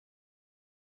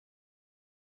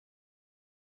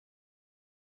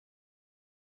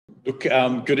Look,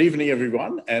 good evening,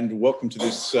 everyone, and welcome to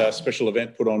this special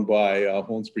event put on by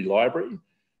Hornsby Library.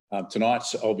 Tonight,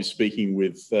 I'll be speaking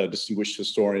with distinguished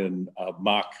historian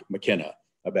Mark McKenna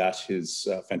about his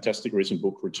fantastic recent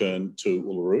book, Return to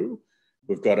Uluru.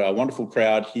 We've got a wonderful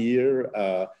crowd here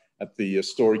at the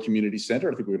Story Community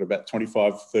Centre. I think we've got about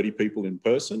 25, 30 people in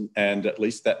person, and at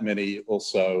least that many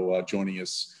also joining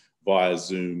us via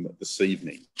Zoom this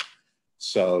evening.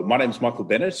 So my name is Michael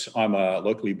Bennett. I'm a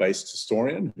locally based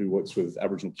historian who works with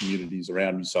Aboriginal communities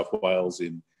around New South Wales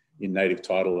in native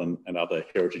title and other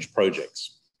heritage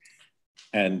projects.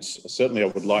 And certainly I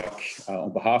would like,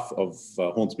 on behalf of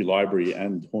Hornsby Library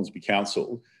and Hornsby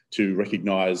Council, to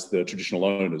recognise the traditional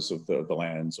owners of the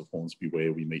lands of Hornsby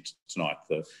where we meet tonight,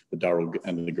 the Darug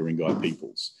and the Guringai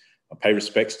peoples. I pay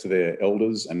respects to their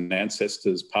elders and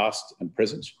ancestors past and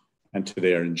present, and to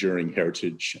their enduring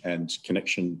heritage and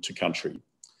connection to country.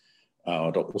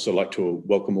 I'd also like to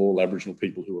welcome all Aboriginal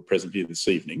people who are present here this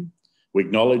evening. We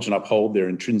acknowledge and uphold their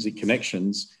intrinsic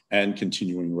connections and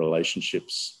continuing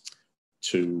relationships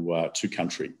to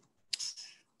country.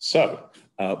 So,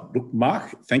 look,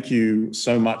 Mark, thank you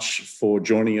so much for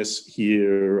joining us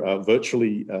here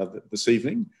virtually this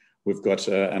evening. We've got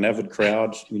an avid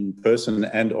crowd in person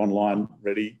and online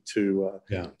ready to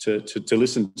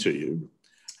listen to you.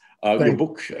 Your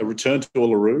book, Return to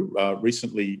Uluru,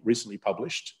 recently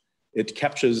published. It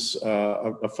captures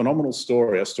a phenomenal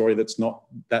story, a story that's not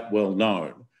that well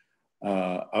known,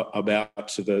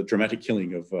 about the dramatic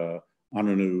killing of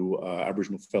Ununu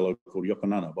Aboriginal fellow called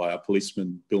Yokunnuna by a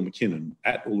policeman, Bill McKinnon,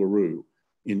 at Uluru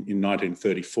in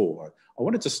 1934. I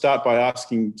wanted to start by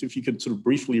asking if you could sort of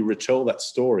briefly retell that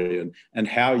story and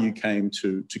how you came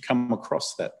to come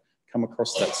across that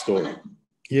story.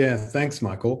 Yeah, thanks,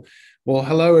 Michael. Well,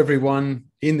 hello, everyone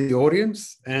in the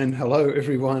audience, and hello,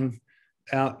 everyone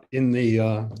out in the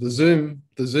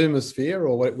Zoomosphere,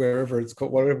 or wherever it's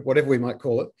called, whatever we might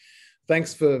call it.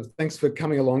 Thanks for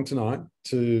coming along tonight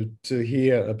to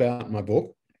hear about my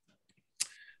book.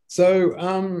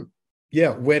 So,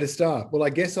 where to start? Well,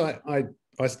 I guess I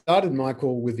started,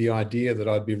 Michael, with the idea that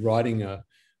I'd be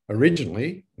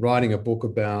originally writing a book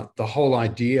about the whole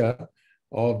idea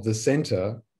of the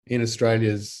centre in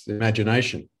Australia's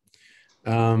imagination.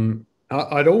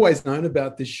 I'd always known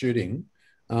about this shooting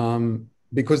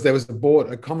because there was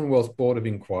a Commonwealth Board of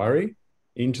Inquiry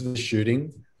into the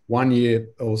shooting 1 year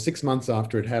or 6 months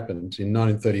after it happened in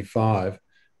 1935.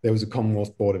 There was a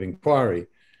Commonwealth Board of Inquiry.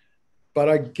 But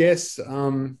I guess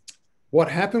what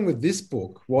happened with this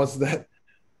book was that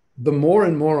the more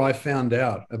and more I found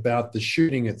out about the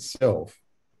shooting itself,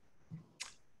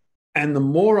 and the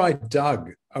more I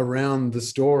dug around the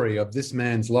story of this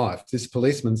man's life, this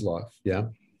policeman's life,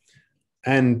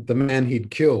 and the man he'd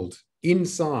killed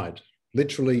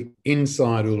literally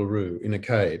inside Uluru in a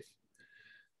cave,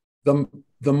 the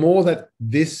more that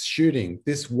this shooting,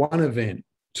 this one event,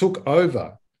 took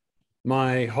over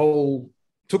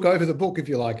the book, if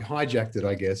you like, hijacked it,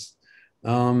 I guess,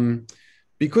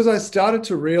 because I started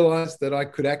to realize that I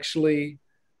could actually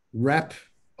wrap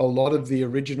a lot of the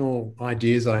original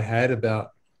ideas I had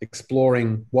about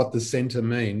exploring what the centre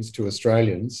means to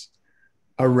Australians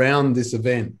around this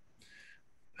event.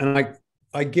 And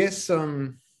I guess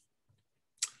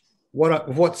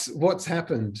what's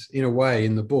happened in a way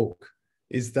in the book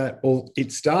is that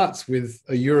it starts with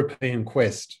a European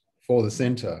quest for the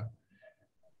centre,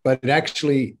 but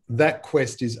that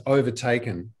quest is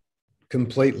overtaken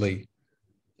completely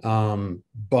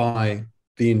by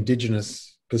the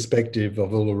Indigenous perspective of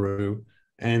Uluru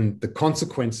and the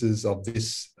consequences of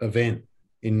this event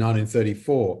in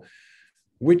 1934,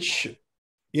 which,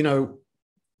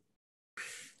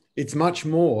 it's much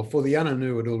more for the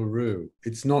Ununu at Uluru.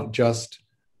 It's not just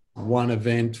one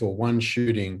event or one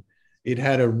shooting. It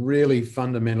had a really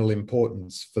fundamental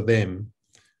importance for them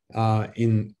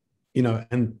and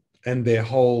their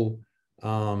whole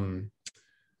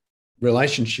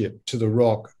relationship to the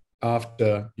rock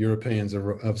after Europeans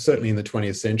are certainly in the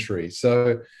 20th century.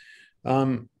 So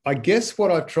I guess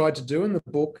what I've tried to do in the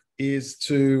book is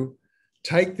to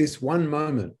take this one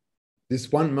moment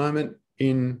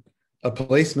in a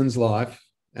policeman's life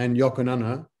and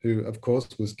Yokunnuna, who of course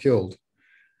was killed,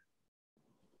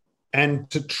 and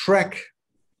to track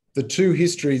the two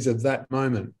histories of that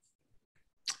moment,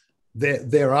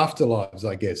 their afterlives,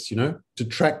 I guess, to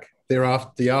track the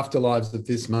afterlives of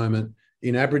this moment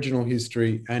in Aboriginal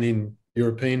history and in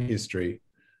European history,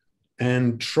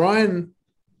 and try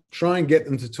and get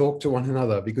them to talk to one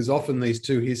another, because often these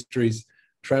two histories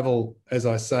travel, as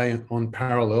I say, on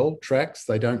parallel tracks.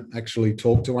 They don't actually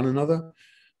talk to one another.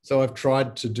 So I've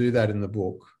tried to do that in the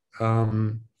book.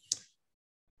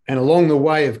 And along the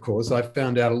way, of course, I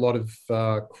found out a lot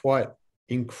of quite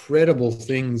incredible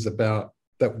things about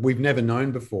that we've never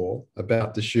known before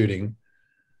about the shooting.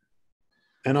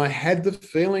 And I had the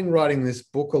feeling writing this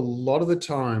book a lot of the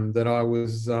time that I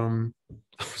was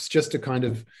just a kind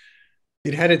of,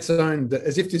 it had its own,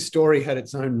 as if this story had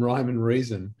its own rhyme and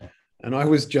reason. And I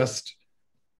was just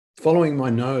following my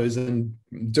nose and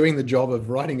doing the job of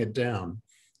writing it down.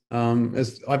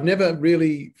 As I've never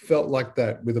really felt like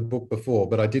that with a book before,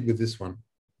 but I did with this one.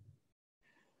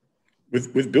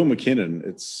 With Bill McKinnon,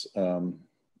 it's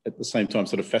at the same time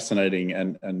sort of fascinating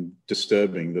and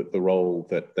disturbing that the role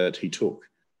that he took,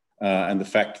 and the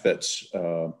fact that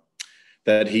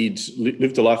that he'd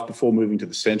lived a life before moving to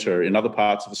the centre. In other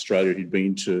parts of Australia, he'd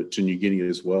been to New Guinea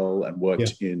as well and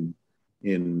worked in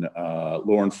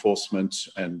law enforcement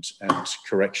and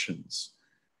corrections.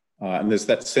 And there's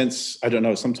that sense, I don't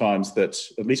know, sometimes that,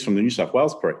 at least from the New South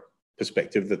Wales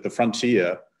perspective, that the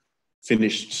frontier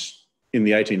finished in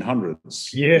the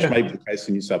 1800s, which may be the case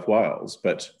in New South Wales,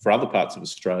 but for other parts of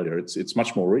Australia, it's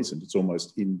much more recent. It's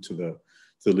almost into the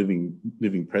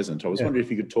living present. I was wondering if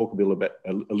you could talk a little bit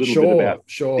about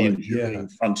the enduring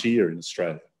frontier in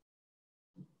Australia.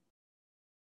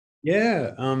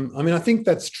 Yeah, I mean, I think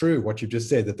that's true, what you've just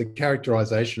said, that the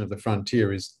characterization of the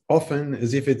frontier is often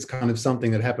as if it's kind of something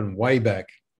that happened way back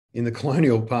in the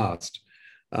colonial past.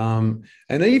 And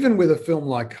even with a film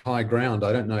like High Ground,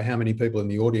 I don't know how many people in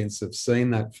the audience have seen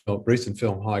that recent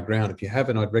film, High Ground. If you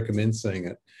haven't, I'd recommend seeing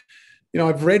it. You know,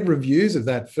 I've read reviews of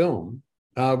that film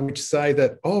which say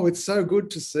that, oh, it's so good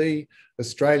to see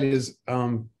Australia's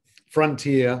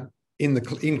frontier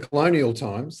in colonial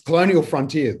times, colonial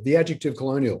frontier, the adjective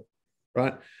colonial.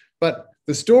 Right. But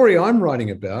the story I'm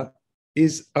writing about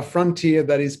is a frontier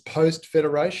that is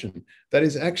post-Federation, that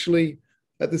is actually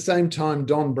at the same time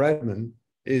Don Bradman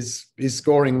is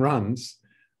scoring runs.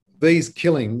 These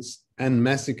killings and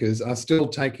massacres are still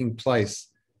taking place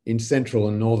in Central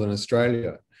and Northern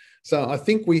Australia. So I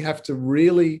think we have to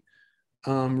really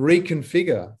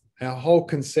reconfigure our whole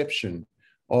conception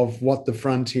of what the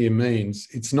frontier means.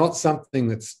 It's not something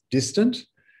that's distant.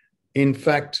 In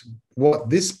fact, what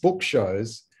this book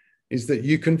shows is that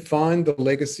you can find the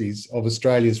legacies of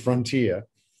Australia's frontier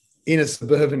in a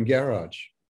suburban garage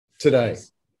today,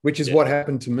 which is what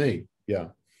happened to me. Yeah.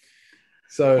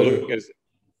 So, well, look,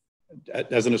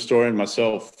 as an historian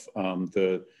myself,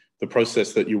 the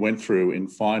process that you went through in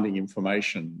finding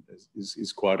information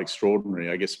is quite extraordinary.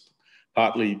 I guess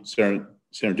partly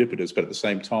serendipitous, but at the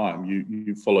same time,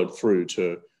 you followed through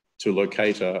to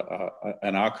locate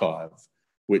an archive,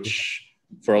 which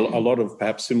for a lot of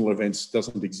perhaps similar events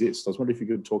doesn't exist. I was wondering if you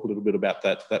could talk a little bit about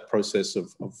that process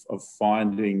of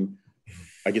finding,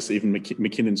 I guess, even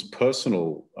McKinnon's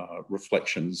personal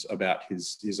reflections about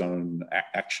his own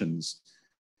actions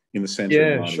in the centre.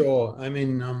 Yeah, sure. I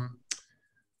mean,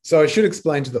 so I should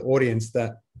explain to the audience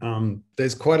that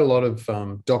there's quite a lot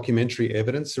of documentary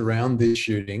evidence around this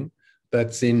shooting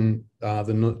that's in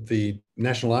the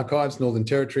National Archives, Northern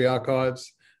Territory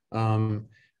Archives,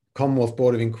 Commonwealth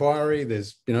Board of Inquiry.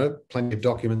 There's, plenty of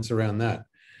documents around that.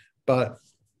 But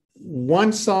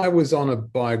once I was on a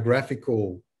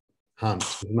biographical hunt,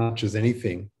 as much as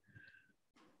anything,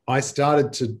 I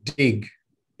started to dig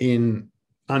in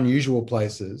unusual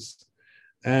places.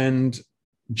 And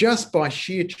just by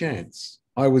sheer chance,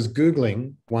 I was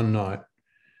Googling one night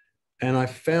and I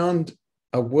found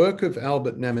a work of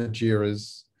Albert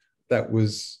Namatjira's that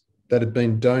had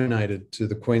been donated to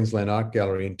the Queensland Art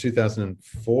Gallery in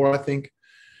 2004, I think.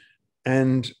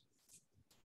 And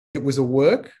it was a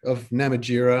work of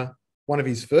Namatjira, one of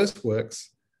his first works,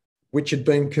 which had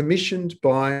been commissioned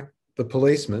by the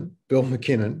policeman, Bill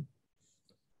McKinnon,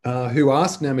 who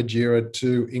asked Namatjira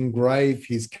to engrave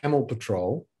his camel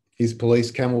patrol, his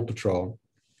police camel patrol,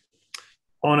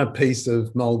 on a piece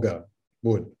of mulga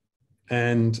wood.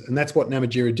 And that's what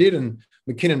Namatjira did, and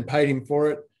McKinnon paid him for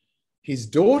it. His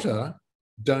daughter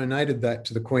donated that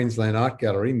to the Queensland Art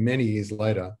Gallery many years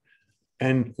later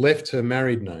and left her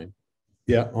married name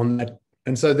on that.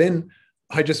 And so then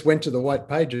I just went to the white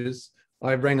pages.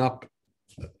 I rang up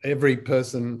every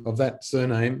person of that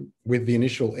surname with the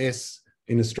initial S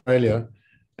in Australia,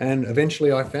 and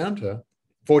eventually I found her,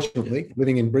 fortunately,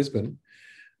 living in Brisbane.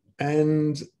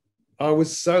 And I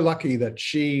was so lucky that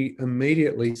she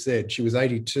immediately said, she was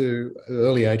 82,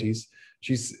 early 80s,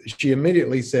 she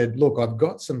immediately said, look, I've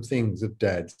got some things of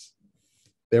Dad's.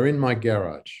 They're in my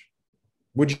garage.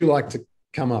 Would you like to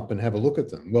come up and have a look at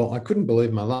them? Well, I couldn't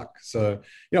believe my luck. So,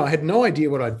 I had no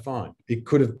idea what I'd find. There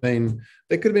could have been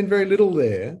very little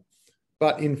there.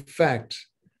 But in fact,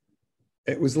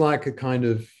 it was like a kind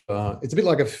of, it's a bit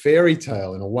like a fairy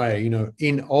tale in a way,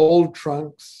 in old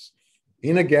trunks,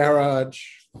 in a garage.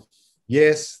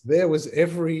 Yes, there was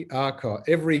every archive,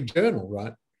 every journal,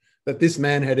 right, that this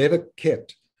man had ever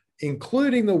kept,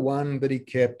 including the one that he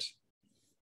kept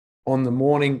on the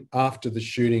morning after the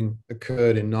shooting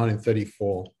occurred in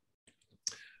 1934,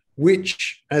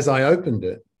 which, as I opened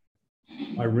it,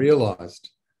 I realized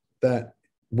that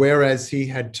whereas he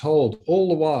had told all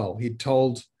the while, he'd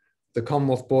told the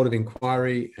Commonwealth Board of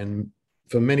Inquiry and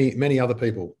for many, many other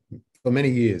people for many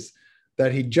years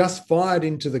that he just fired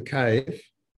into the cave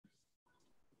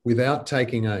without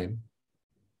taking aim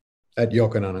at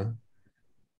Yokunnuna.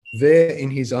 There,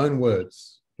 in his own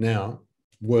words now,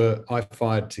 were I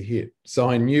fired to hit. So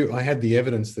I knew I had the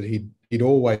evidence that he'd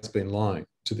always been lying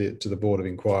to the Board of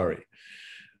Inquiry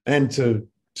and to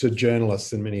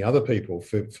journalists and many other people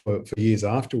for years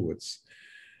afterwards.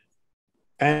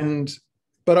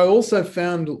 But I also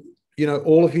found,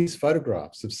 all of his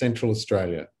photographs of Central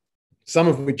Australia, some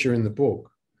of which are in the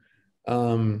book.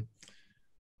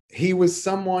 He was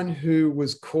someone who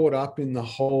was caught up in the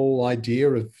whole idea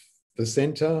of the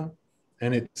centre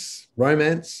and its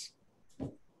romance.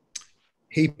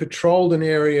 He patrolled an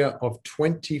area of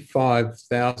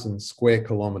 25,000 square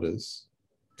kilometres,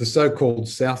 the so-called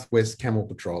Southwest Camel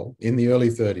Patrol in the early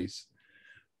 30s,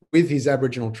 with his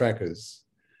Aboriginal trackers.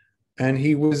 And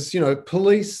he was,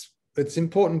 police. It's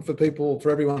important for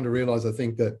everyone to realise, I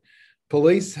think, that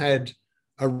police had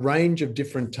a range of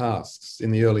different tasks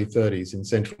in the early 30s in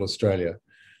Central Australia.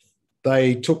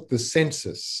 They took the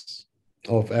census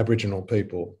of Aboriginal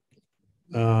people.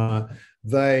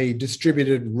 They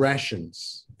distributed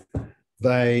rations.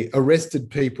 They arrested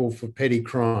people for petty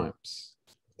crimes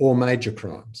or major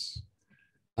crimes.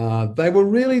 They were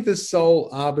really the sole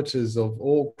arbiters of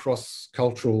all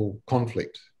cross-cultural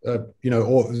conflict,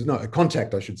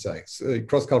 contact, I should say,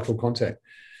 cross-cultural contact.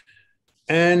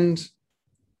 And,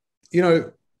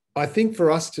 I think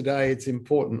for us today, it's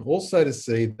important also to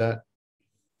see that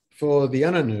for the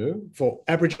Ununu, for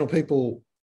Aboriginal people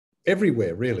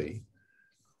everywhere, really,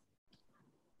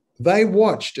 they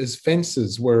watched as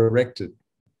fences were erected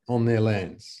on their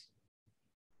lands.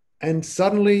 And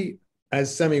suddenly,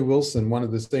 as Sammy Wilson, one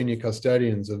of the senior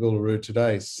custodians of Uluru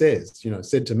today, said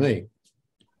to me,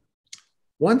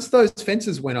 once those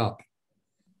fences went up,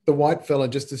 the white fella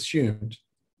just assumed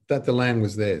that the land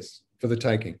was theirs for the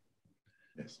taking.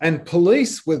 Yes. And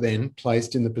police were then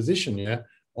placed in the position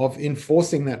of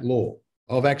enforcing that law,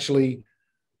 of actually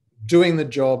doing the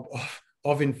job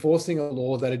of enforcing a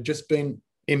law that had just been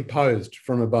imposed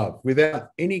from above without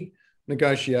any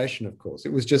negotiation, of course.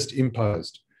 It was just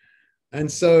imposed.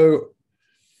 And so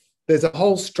there's a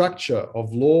whole structure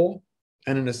of law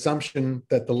and an assumption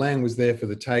that the land was there for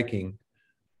the taking,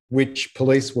 which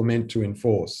police were meant to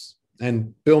enforce.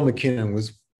 And Bill McKinnon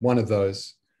was one of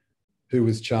those who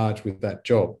was charged with that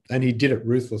job. And he did it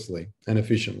ruthlessly and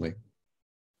efficiently.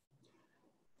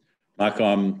 Mark,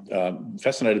 I'm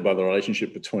fascinated by the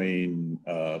relationship between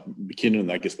McKinnon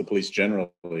and I guess the police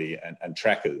generally and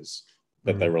trackers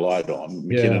that they relied on.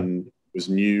 McKinnon was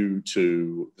new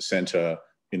to the centre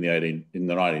in the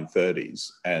 1930s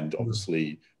and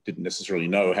obviously didn't necessarily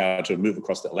know how to move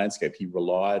across that landscape. He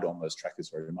relied on those trackers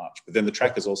very much. But then the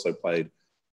trackers also played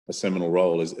a seminal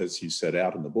role, as you set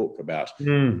out in the book, about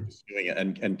pursuing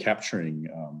and capturing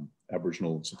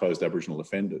supposed Aboriginal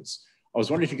offenders. I was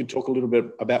wondering if you could talk a little bit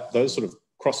about those sort of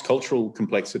cross-cultural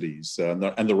complexities and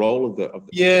the role of the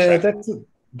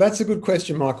that's a good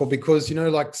question, Michael, because,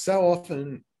 so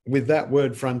often with that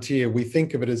word frontier, we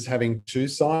think of it as having two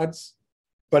sides,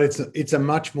 but it's a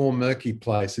much more murky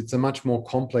place. It's a much more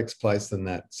complex place than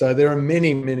that. So there are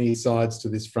many, many sides to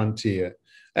this frontier.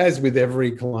 As with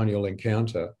every colonial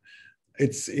encounter,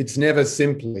 it's never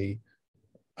simply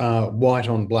white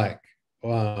on black.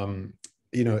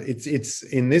 It's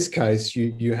in this case,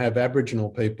 you have Aboriginal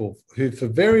people who, for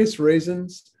various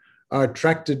reasons, are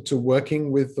attracted to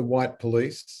working with the white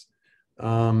police,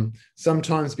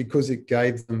 sometimes because it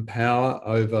gave them power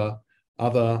over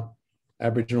other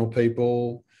Aboriginal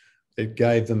people. It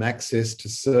gave them access to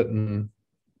certain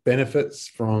benefits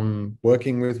from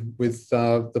working with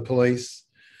the police.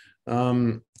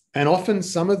 And often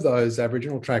some of those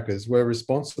Aboriginal trackers were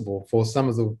responsible for some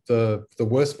of the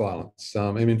worst violence.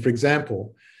 For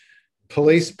example,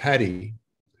 Police Paddy,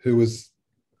 who was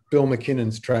Bill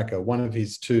McKinnon's tracker, one of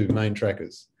his two main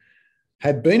trackers,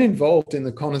 had been involved in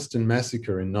the Coniston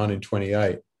massacre in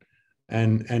 1928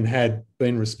 and had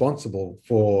been responsible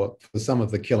for some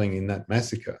of the killing in that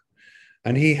massacre.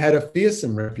 And he had a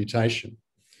fearsome reputation.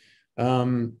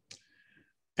 And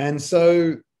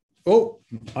so Oh,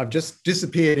 I've just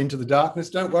disappeared into the darkness.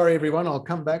 Don't worry, everyone. I'll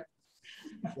come back.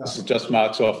 This is just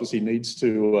Mark's office. He needs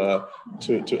to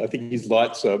I think his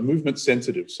lights are movement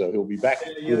sensitive, so he'll be back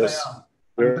with us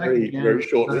very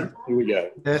shortly. Here we go.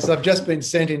 Yes, I've just been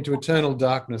sent into eternal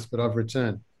darkness, but I've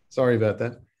returned. Sorry about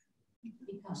that.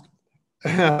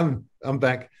 I'm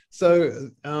back. So,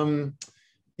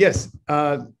 yes,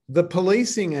 the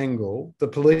policing angle, the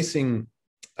policing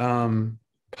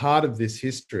part of this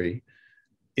history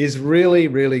is really,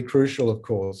 really crucial, of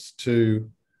course, to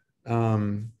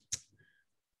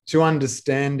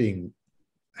understanding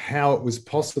how it was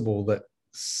possible that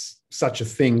such a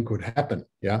thing could happen.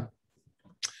 Yeah.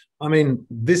 I mean,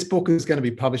 this book is going to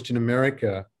be published in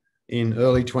America in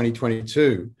early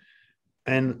 2022.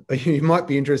 And you might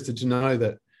be interested to know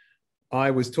that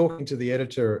I was talking to the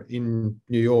editor in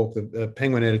New York, the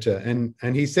Penguin editor, and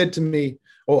he said to me,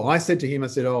 or I said to him, I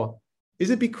said, oh, is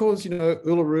it because,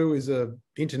 Uluru is a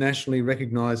internationally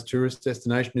recognized tourist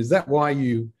destination? Is that why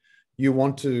you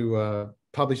want to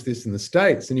publish this in the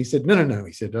States? And he said, no.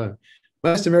 He said, no.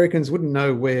 Most Americans wouldn't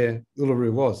know where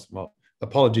Uluru was. Well,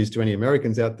 apologies to any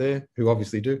Americans out there who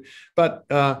obviously do. But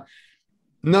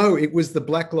no, it was the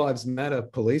Black Lives Matter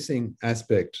policing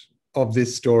aspect of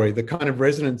this story, the kind of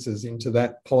resonances into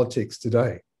that politics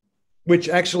today, which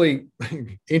actually,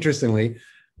 interestingly,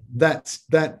 that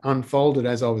unfolded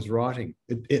as I was writing.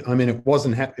 It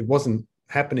wasn't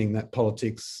happening, that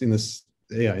politics in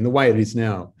the way it is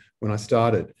now when I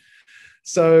started.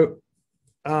 So,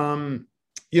 and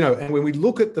when we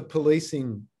look at the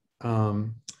policing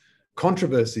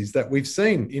controversies that we've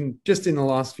seen in the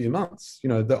last few months,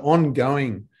 the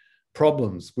ongoing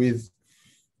problems with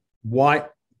white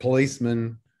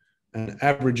policemen and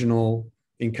Aboriginal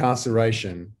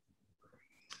incarceration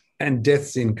and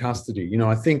deaths in custody.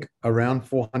 I think around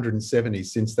 470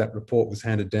 since that report was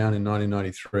handed down in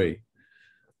 1993.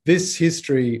 This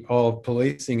history of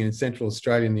policing in Central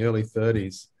Australia in the early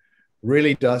 30s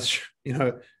really does,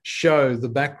 show the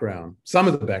background, some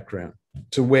of the background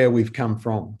to where we've come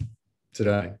from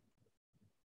today.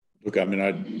 Look, I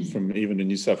mean, from even in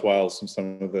New South Wales, from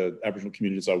some of the Aboriginal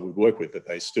communities I would work with, that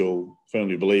they still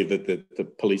firmly believe that the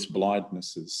police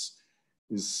blindness is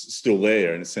still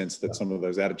there, in a sense that some of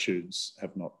those attitudes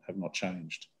have not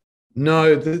changed.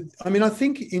 No, I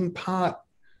think in part,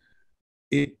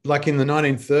 like in the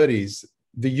 1930s,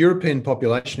 the European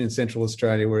population in Central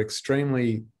Australia were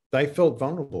they felt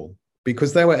vulnerable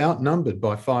because they were outnumbered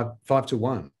by five to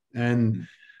one. And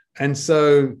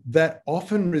so that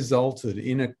often resulted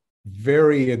in a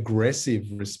very aggressive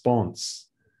response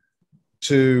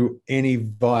to any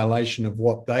violation of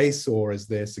what they saw as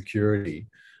their security.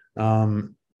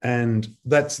 And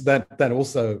that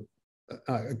also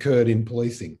occurred in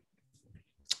policing,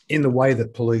 in the way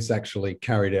that police actually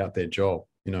carried out their job,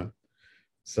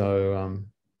 So,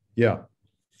 yeah.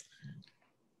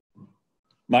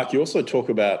 Mark, you also talk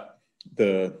about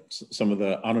some of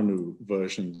the Ununu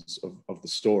versions of the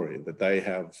story, that they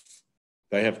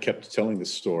have kept telling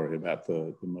this story about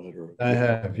the murder. They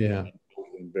have, yeah,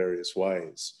 in various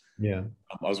ways. Yeah.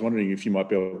 I was wondering if you might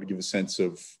be able to give a sense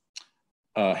of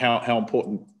how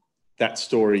important that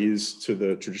story is to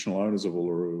the traditional owners of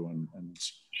Uluru, and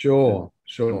sure,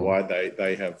 and why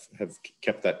they have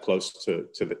kept that close to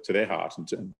their heart and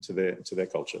to their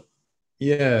culture.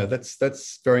 Yeah,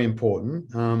 that's very important.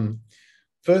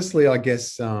 Firstly, I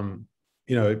guess,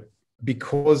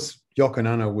 because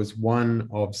Yokunnuna was one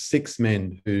of 6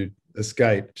 men who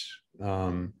escaped,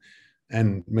 and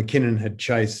McKinnon had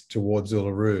chased towards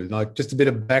Uluru. Like, just a bit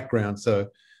of background. So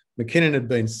McKinnon had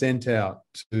been sent out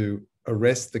to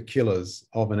arrest the killers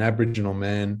of an Aboriginal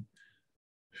man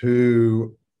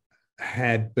who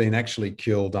had been actually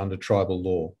killed under tribal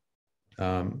law.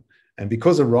 And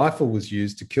because a rifle was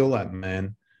used to kill that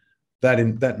man, that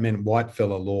meant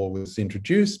whitefella law was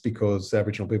introduced because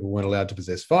Aboriginal people weren't allowed to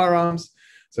possess firearms.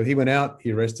 So he went out,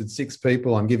 he arrested 6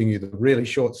 people. I'm giving you the really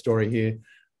short story here.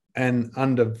 And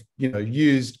under,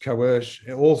 used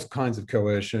coercion, all kinds of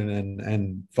coercion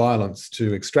and violence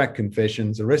to extract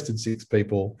confessions, arrested 6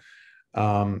 people.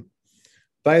 They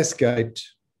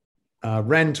escaped,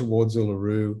 ran towards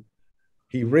Uluru.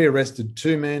 He rearrested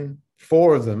 2 men,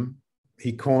 4 of them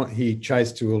he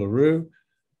chased to Uluru.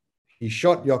 He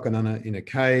shot Yokunnuna in a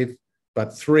cave,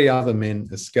 but 3 other men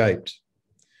escaped.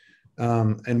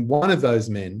 And one of those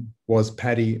men was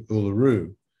Paddy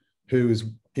Uluru, who was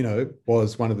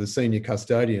one of the senior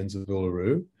custodians of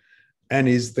Uluru and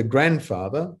is the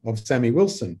grandfather of Sammy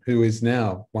Wilson, who is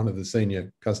now one of the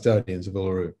senior custodians of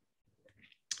Uluru.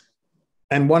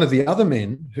 And one of the other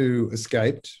men who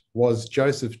escaped was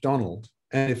Joseph Donald.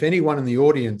 And if anyone in the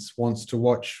audience wants to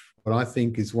watch what I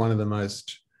think is one of the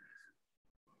most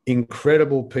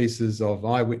incredible pieces of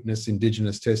eyewitness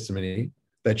Indigenous testimony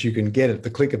that you can get at the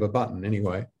click of a button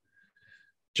anyway.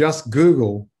 Just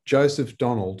Google Joseph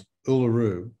Donald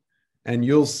Uluru, and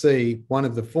you'll see one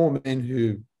of the four men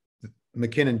who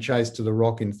McKinnon chased to the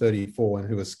rock in 34 and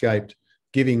who escaped,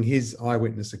 giving his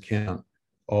eyewitness account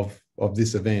of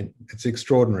this event. It's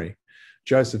extraordinary.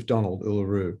 Joseph Donald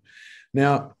Uluru.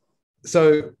 Now,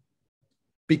 so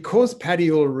because Paddy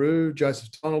Uluru, Joseph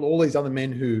Donald, all these other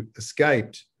men who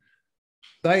escaped,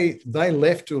 they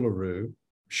left Uluru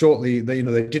shortly. They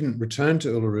didn't return to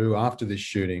Uluru after this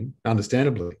shooting,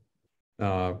 understandably,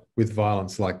 with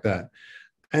violence like that.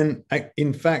 And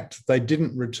in fact, they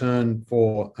didn't return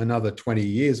for another 20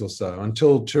 years or so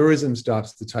until tourism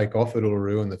starts to take off at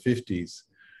Uluru in the 50s.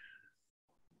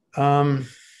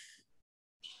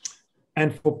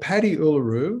 And for Paddy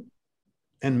Uluru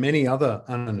and many other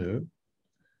Ananu,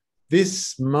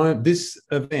 this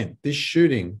event, this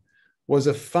shooting, was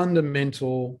a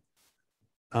fundamental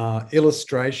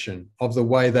illustration of the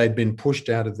way they'd been pushed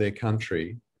out of their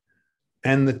country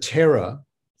and the terror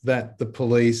that the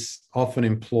police often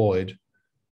employed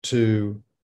to,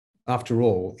 after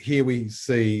all, here we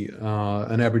see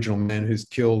an Aboriginal man who's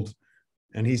killed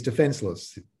and he's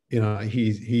defenseless. He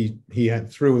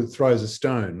throws a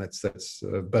stone.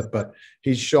 But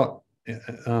he's shot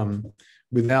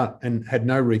without and had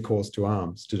no recourse to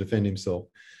arms to defend himself.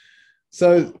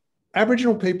 So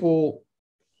Aboriginal people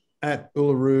at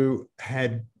Uluru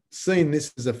had seen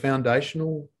this as a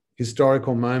foundational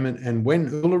historical moment. And when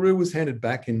Uluru was handed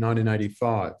back in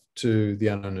 1985 to the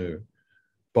Ananu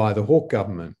by the Hawke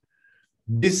government,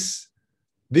 this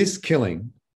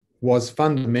killing was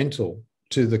fundamental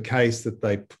to the case that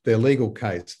their legal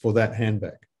case for that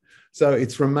handback. So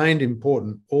it's remained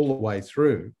important all the way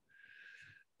through.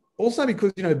 Also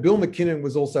because, Bill McKinnon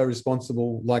was also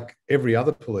responsible, like every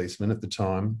other policeman at the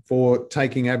time, for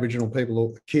taking Aboriginal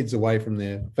people, kids away from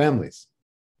their families.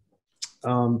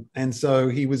 And so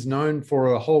he was known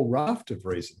for a whole raft of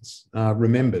reasons,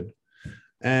 remembered.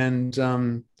 And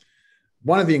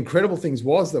one of the incredible things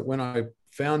was that when I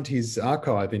found his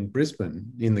archive in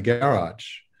Brisbane in the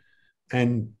garage,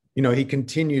 and, he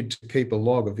continued to keep a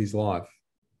log of his life,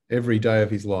 every day of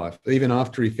his life, even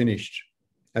after he finished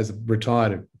as a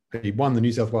retired. He won the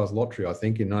New South Wales lottery, I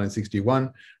think, in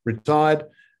 1961, retired,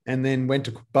 and then went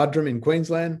to Buderim in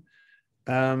Queensland.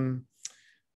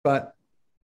 But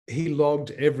he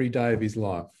logged every day of his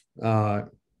life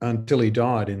until he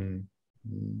died in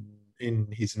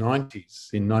his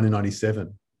 90s, in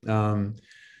 1997. And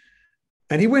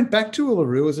he went back to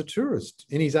Uluru as a tourist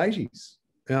in his 80s,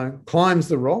 climbs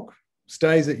the rock,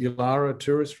 stays at Yulara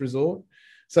tourist resort.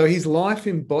 So his life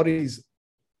embodies,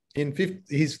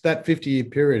 that 50-year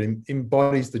period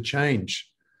embodies the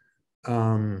change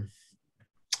in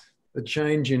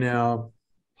our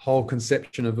whole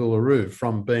conception of Uluru,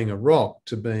 from being a rock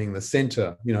to being the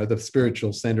centre, the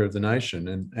spiritual centre of the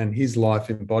nation. And his life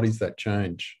embodies that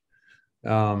change.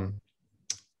 So,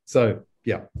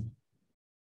 yeah.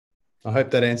 I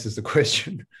hope that answers the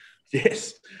question.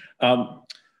 Yes.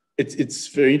 It's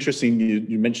very interesting.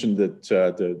 You mentioned that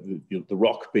the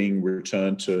rock being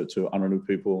returned to Ananu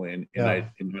people in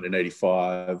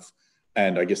 1985,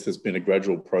 and I guess there's been a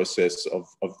gradual process of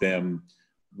them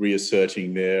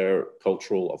reasserting their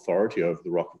cultural authority over the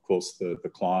rock. Of course, the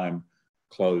climb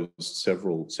closed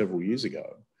several years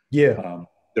ago. Yeah,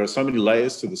 there are so many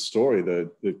layers to the story.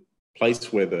 The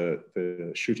place where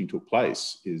the shooting took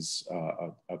place is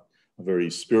a very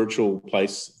spiritual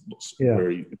place,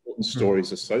 very important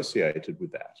stories associated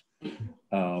with that.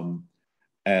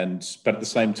 But at the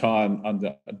same time,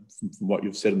 from what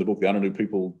you've said in the book, the Ananu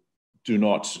people do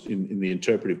not, in the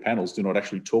interpretive panels, do not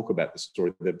actually talk about the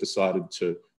story. They've decided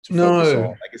to focus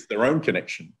on, I guess, their own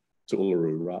connection to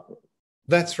Uluru rather.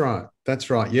 That's right.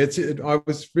 Yeah, I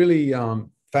was really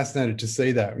fascinated to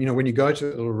see that. When you go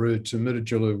to Uluru, to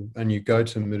Mutijulu, and you go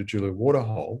to Mutijulu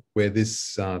Waterhole, where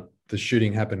the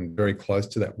shooting happened very close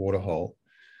to that waterhole,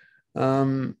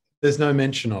 there's no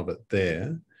mention of it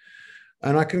there.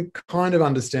 And I can kind of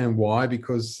understand why,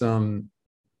 because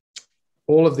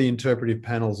all of the interpretive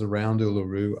panels around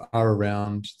Uluru are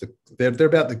around, they're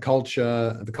about the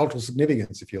culture, the cultural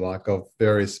significance, if you like, of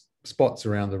various spots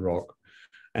around the rock.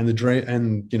 And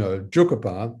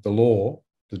Jukapa, the law,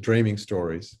 the dreaming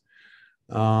stories.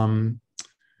 So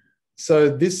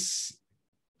this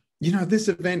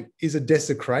event is a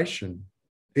desecration.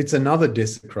 It's another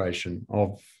desecration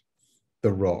of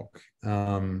the rock,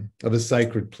 of a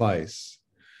sacred place.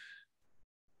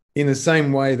 In the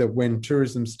same way that when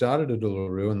tourism started at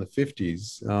Uluru in the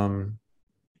 50s,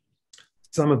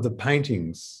 some of the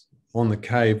paintings on the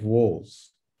cave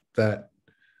walls that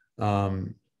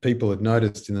people had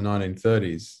noticed in the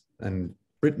 1930s and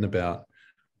written about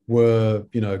were,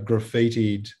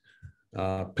 graffitied.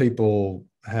 People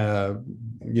have,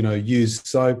 used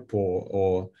soap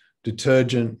or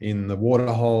detergent in the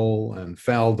water hole and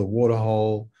fouled the water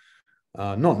hole.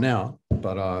 Not now,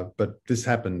 but this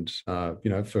happened, for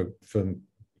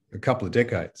a couple of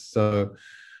decades. So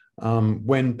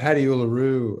when Paddy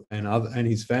Uluru and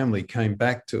his family came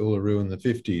back to Uluru in the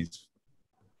 50s,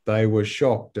 they were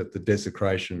shocked at the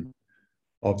desecration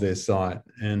of their site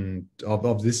and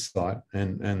of this site.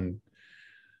 And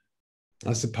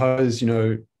I suppose,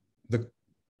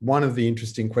 one of the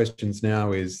interesting questions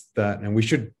now is that, and we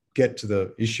should get to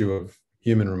the issue of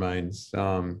human remains,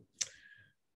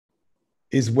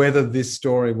 is whether this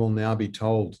story will now be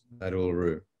told at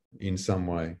Uluru in some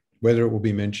way, whether it will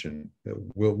be mentioned.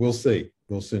 We'll see.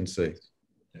 We'll soon see.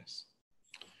 Yes.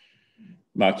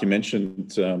 Mark, you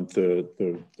mentioned the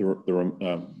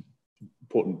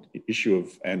important issue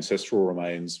of ancestral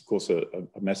remains. Of course, a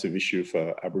massive issue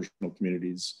for Aboriginal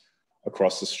communities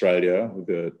across Australia, with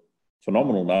a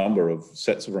phenomenal number of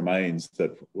sets of remains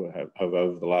that have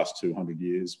over the last 200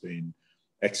 years been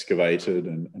excavated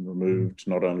and removed,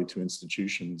 not only to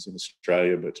institutions in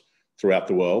Australia, but throughout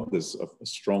the world. There's a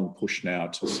strong push now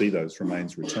to see those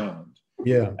remains returned.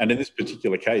 Yeah. And in this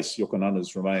particular case,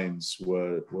 Yokunnuna's remains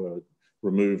were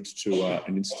removed to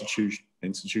an institution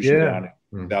down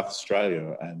in South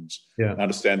Australia. And I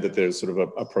understand that there's sort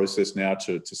of a process now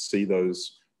to see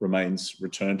those remains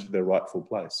returned to their rightful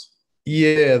place.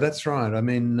 Yeah, that's right. I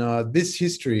mean, this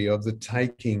history of the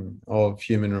taking of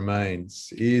human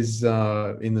remains is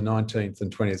in the 19th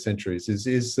and 20th centuries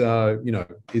is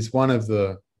one of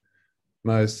the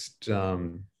most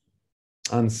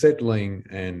unsettling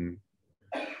and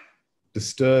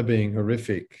disturbing,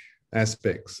 horrific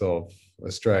aspects of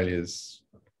Australia's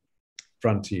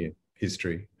frontier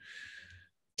history,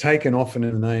 taken often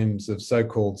in the names of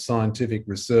so-called scientific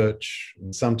research,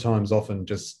 and sometimes often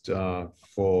just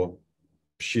for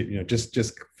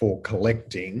just for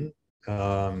collecting.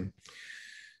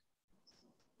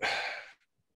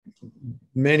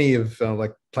 Many of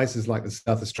places like the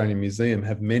South Australian Museum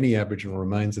have many Aboriginal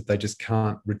remains that they just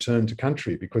can't return to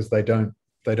country because they don't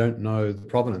know the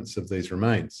provenance of these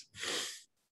remains.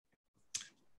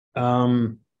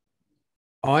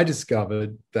 I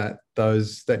discovered that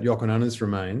Yokunnuna's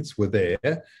remains were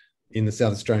there in the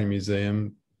South Australian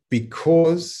Museum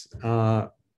because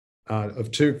for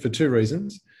two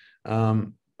reasons.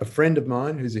 A friend of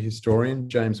mine who's a historian,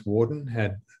 James Warden,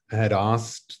 had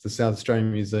asked the South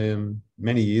Australian Museum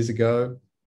many years ago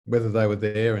whether they were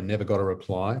there and never got a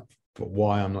reply. But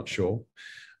why, I'm not sure.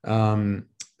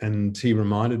 And he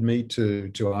reminded me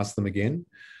to ask them again.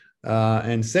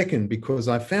 And second, because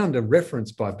I found a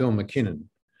reference by Bill McKinnon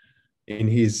in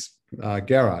his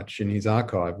garage, in his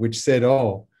archive, which said,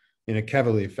 in a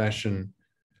cavalier fashion,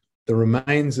 the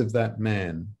remains of that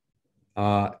man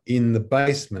are in the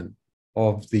basement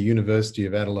of the University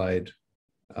of Adelaide,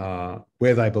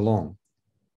 where they belong.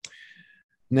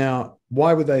 Now,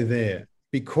 why were they there?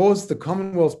 Because the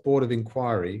Commonwealth Board of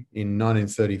Inquiry in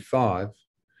 1935,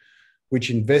 which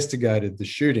investigated the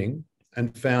shooting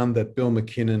and found that Bill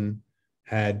McKinnon's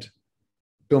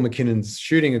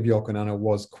shooting of Yokunnuna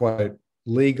was, quote,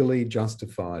 legally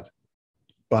justified,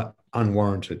 but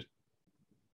unwarranted,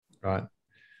 right?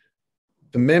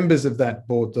 The members of that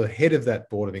board, the head of that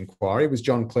board of inquiry was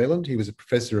John Cleland. He was a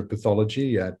professor of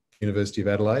pathology at University of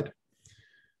Adelaide.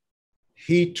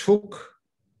 He took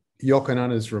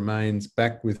Yokunnuna's remains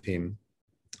back with him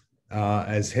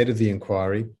as head of the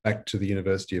inquiry back to the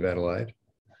University of Adelaide.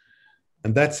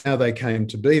 And that's how they came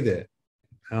to be there.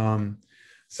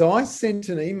 So I sent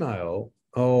an email,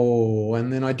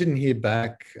 and then I didn't hear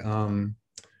back. And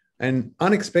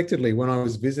unexpectedly, when I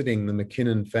was visiting the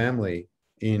McKinnon family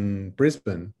in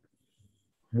Brisbane,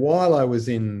 while I was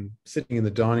sitting in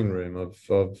the dining room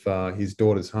of his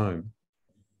daughter's home,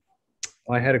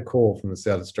 I had a call from the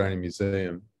South Australian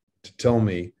Museum to tell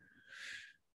me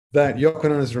that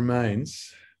Yokunnuna's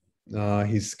remains,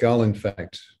 his skull, in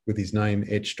fact, with his name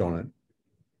etched on it,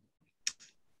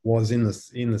 was in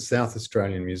the South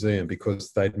Australian Museum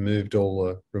because they'd moved all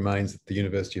the remains that the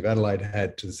University of Adelaide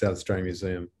had to the South Australian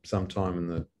Museum sometime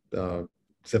in the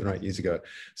 7 or 8 years ago.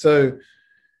 So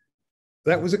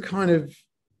that was an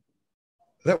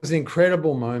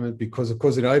incredible moment because, of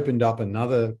course, it opened up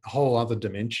a whole other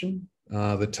dimension,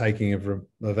 the taking of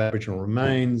Aboriginal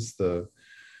remains,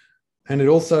 and it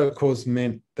also, of course,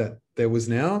 meant that there was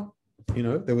now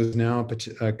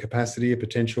a capacity, a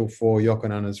potential for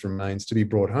Yokunnuna's remains to be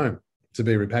brought home, to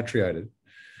be repatriated.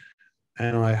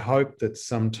 And I hope that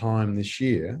sometime this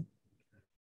year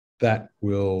that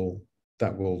will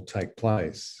that will take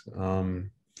place.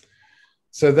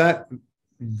 So that,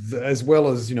 as well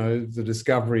as, you know, the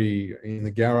discovery in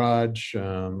the garage,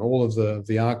 all of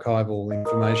the archival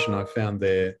information I found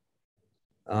there,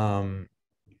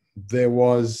 there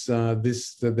was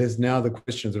there's now the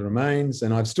question that remains,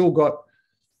 and I've still got,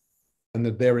 and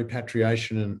their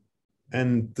repatriation,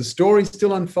 and the story's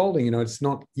still unfolding. You know, it's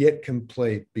not yet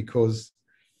complete, because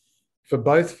for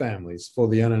both families, for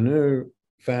the Unanue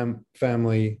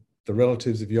family, the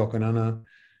relatives of Yokunnuna,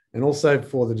 and also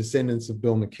for the descendants of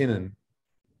Bill McKinnon,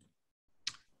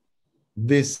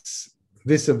 this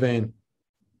event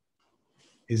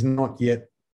is not yet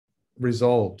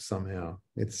resolved somehow.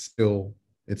 It's still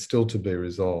to be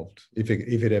resolved, if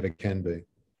it ever can be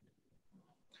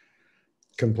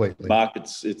completely. Mark,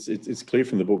 it's clear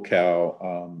from the book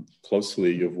how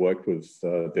closely you've worked with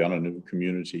the Unanue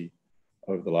community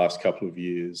over the last couple of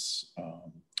years,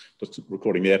 just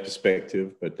recording their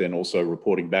perspective, but then also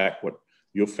reporting back what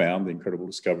you've found, the incredible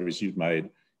discoveries you've made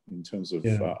in terms of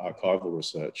archival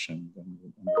research and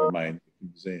remain at the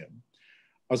museum.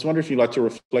 I was wondering if you'd like to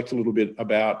reflect a little bit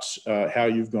about how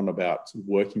you've gone about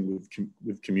working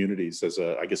with communities and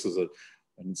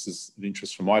this is an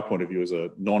interest from my point of view as a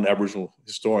non-Aboriginal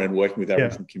historian working with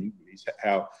Aboriginal communities.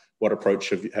 What approach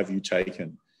have you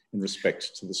taken in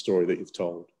respect to the story that you've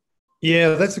told? Yeah,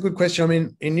 that's a good question. I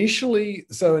mean, initially,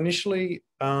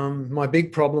 my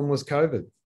big problem was COVID.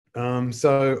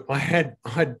 So I had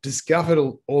discovered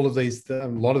a lot of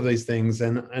these things,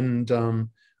 and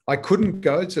I couldn't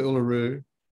go to Uluru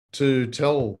to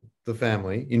tell the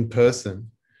family in person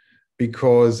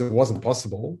because it wasn't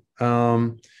possible.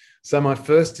 So my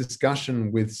first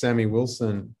discussion with Sammy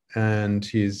Wilson and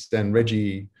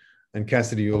Reggie and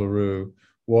Cassidy Uluru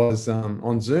was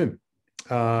on Zoom,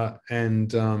 so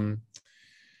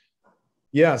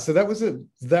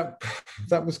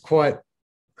that was quite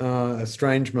a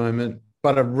strange moment,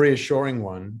 but a reassuring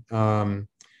one,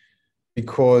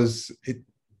 because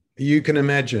you can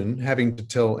imagine having to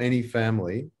tell any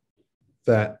family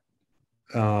that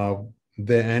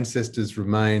their ancestors'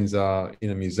 remains are in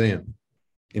a museum,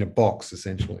 in a box,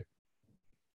 essentially.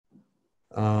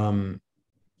 How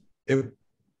do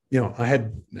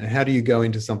you go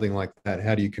into something like that?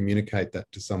 How do you communicate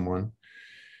that to someone?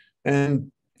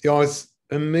 And I was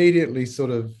immediately sort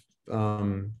of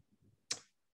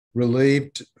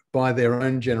relieved by their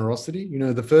own generosity. You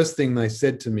know, the first thing they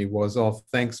said to me was, "Oh,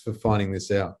 thanks for finding this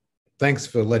out. Thanks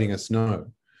for letting us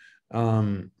know."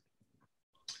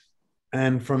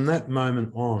 And from that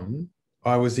moment on,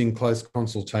 I was in close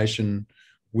consultation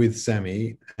with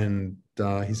Sammy and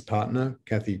his partner,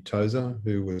 Kathy Tozer,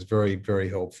 who was very, very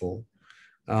helpful.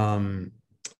 And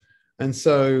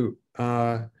so,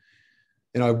 I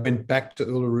went back to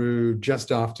Uluru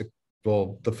just after,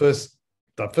 the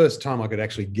first time I could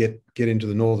actually get into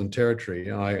the Northern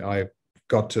Territory. I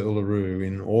got to Uluru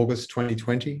in August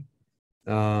 2020,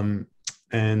 and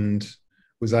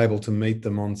was able to meet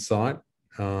them on site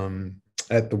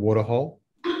at the waterhole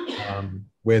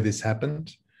where this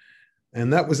happened.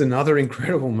 And that was another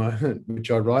incredible moment,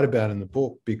 which I write about in the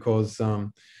book, because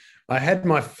I had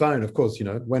my phone, of course,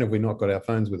 when have we not got our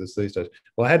phones with us these days?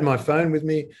 Well, I had my phone with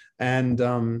me, and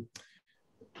on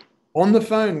the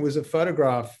phone was a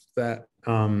photograph that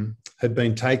had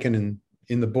been taken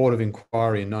in the Board of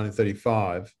Inquiry in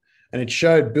 1935, and it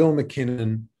showed Bill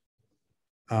McKinnon,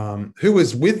 who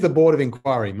was with the Board of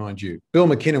Inquiry, mind you. Bill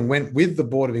McKinnon went with the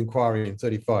Board of Inquiry in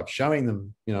 1935, showing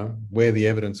them, where the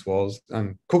evidence was,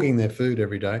 and cooking their food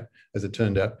every day, as it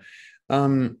turned out.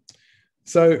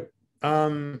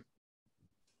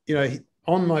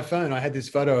 On my phone, I had this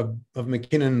photo of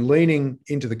McKinnon leaning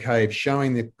into the cave,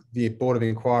 showing the Board of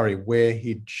Inquiry where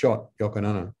he'd shot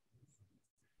Yokunnuna.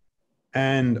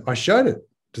 And I showed it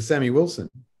to Sammy Wilson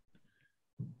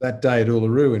that day at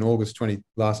Uluru in August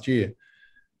last year.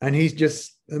 And he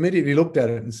just immediately looked at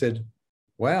it and said,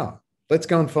 "Wow, let's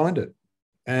go and find it."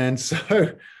 And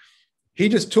so he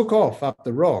just took off up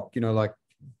the rock,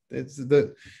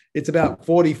 it's about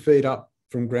 40 feet up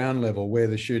from ground level where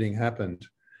the shooting happened.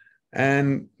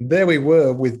 And there we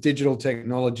were with digital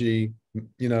technology,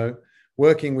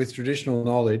 working with traditional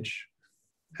knowledge.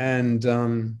 And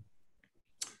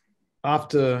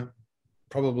after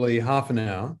probably half an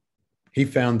hour, he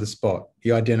found the spot.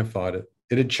 He identified it.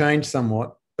 It had changed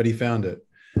somewhat, but he found it.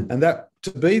 And that,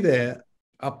 to be there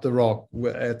up the rock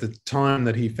at the time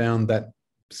that he found that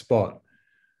spot,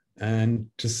 and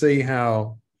to see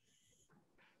how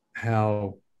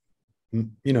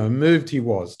moved he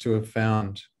was to have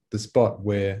found the spot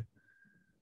where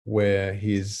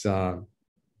his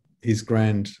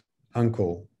grand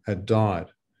uncle had died,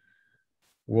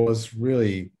 was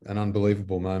really an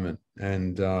unbelievable moment.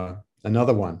 And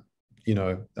another one, you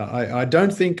know, I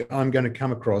don't think I'm going to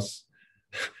come across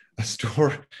a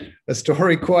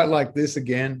story quite like this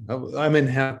again. I mean,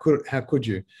 how could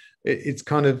you? It's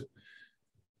kind of,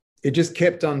 it just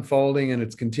kept unfolding, and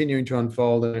it's continuing to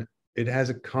unfold, and it has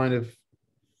a kind of,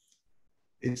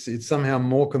 it's somehow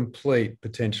more complete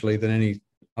potentially than any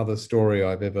other story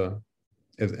I've ever,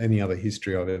 any other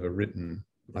history I've ever written,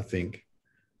 I think.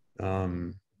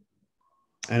 And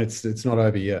it's not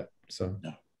over yet. So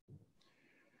no.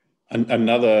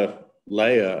 Another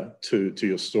layer to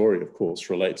your story, of course,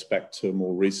 relates back to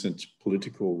more recent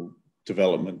political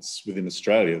developments within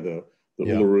Australia, the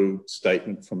Uluru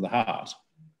Statement from the Heart.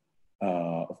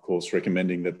 Of course,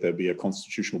 recommending that there be a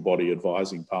constitutional body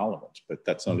advising Parliament, but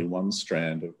that's only one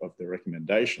strand of the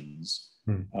recommendations.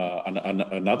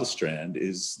 Another strand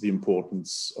is the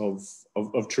importance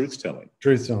of truth-telling.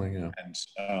 Truth-telling, yeah. And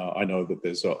I know that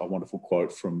there's a wonderful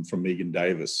quote from Megan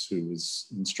Davis, who was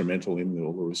instrumental in the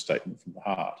Uluru Statement from the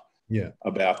Heart,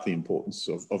 about the importance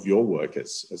of your work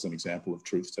as an example of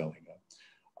truth-telling.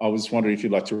 I was wondering if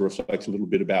you'd like to reflect a little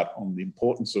bit on the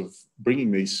importance of bringing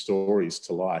these stories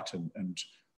to light and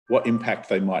what impact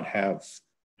they might have,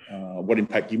 what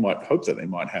impact you might hope that they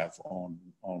might have on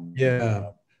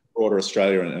broader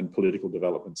Australia and political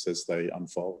developments as they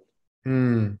unfold.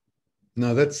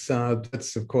 No, that's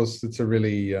of course, it's a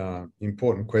really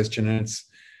important question. And it's,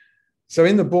 so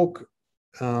in the book,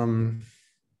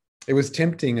 it was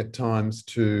tempting at times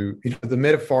to, you know, the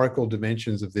metaphorical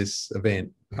dimensions of this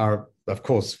event are, of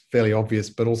course, fairly obvious,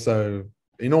 but also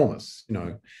enormous. You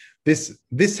know,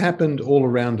 this happened all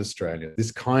around Australia,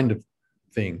 this kind of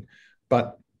thing.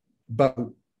 But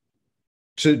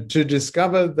to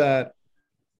discover that,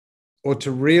 or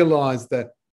to realize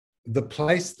that the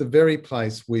very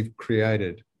place we've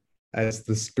created as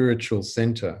the spiritual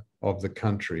center of the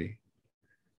country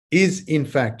is, in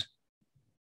fact,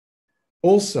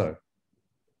 also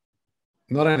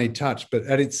not only touched, but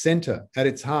at its center, at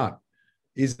its heart,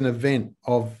 is an event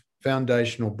of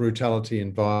foundational brutality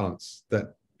and violence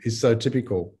that is so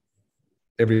typical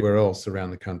everywhere else around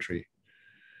the country.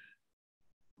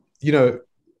 You know,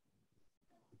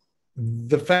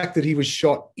 the fact that he was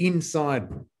shot inside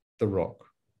the rock,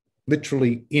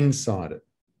 literally inside it,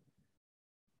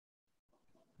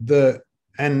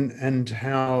 and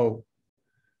how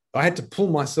I had to pull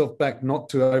myself back not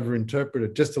to overinterpret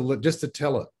it, just to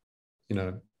tell it, you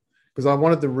know, because I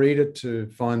wanted the reader to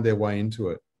find their way into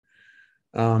it.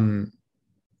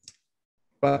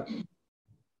 But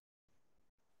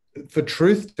for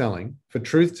truth-telling,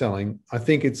 I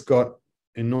think it's got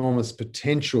enormous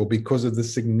potential because of the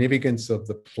significance of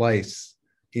the place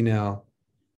in our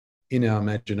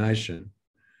imagination,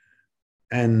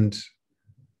 and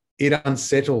it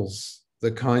unsettles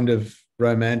the kind of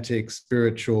romantic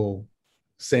spiritual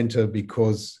center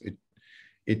because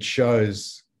it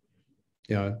shows,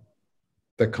 you know,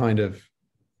 the kind of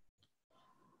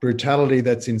brutality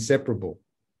that's inseparable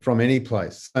from any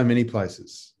place, so many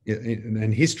places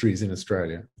and histories in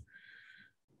Australia.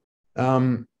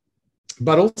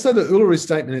 But also the Uluru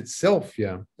Statement itself,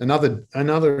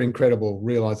 another incredible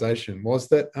realization was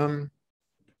that the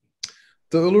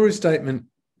Uluru Statement,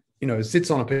 you know,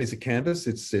 sits on a piece of canvas.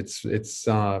 It's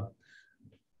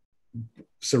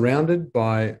surrounded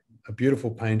by a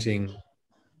beautiful painting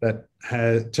that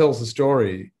tells a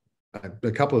story,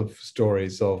 a couple of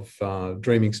stories of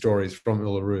dreaming stories from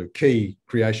Uluru, key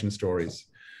creation stories.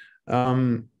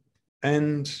 And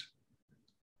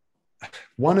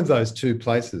one of those two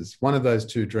places, one of those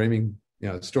two dreaming, you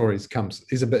know, stories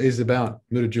is about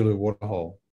Mutijulu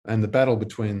Waterhole and the battle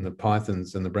between the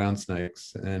pythons and the brown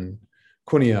snakes and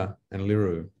Kunia and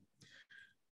Liru.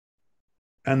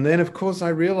 And then, of course, I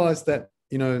realized that,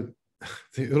 you know,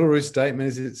 the Uluru Statement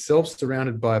is itself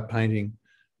surrounded by a painting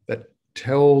that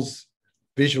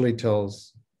visually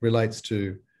relates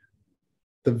to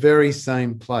the very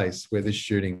same place where this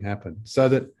shooting happened. So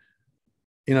that,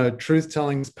 you know,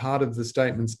 truth-telling is part of the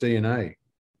statement's DNA.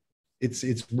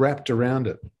 It's wrapped around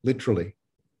it, literally.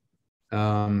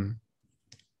 And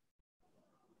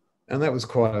that was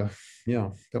quite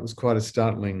a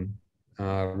startling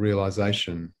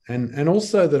realization. And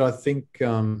also that I think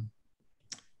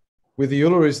with the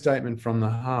Uluru Statement from the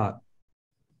Heart,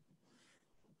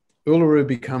 Uluru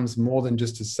becomes more than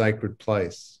just a sacred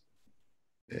place.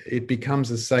 It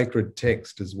becomes a sacred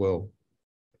text as well.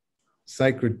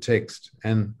 Sacred text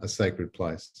and a sacred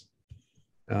place.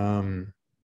 And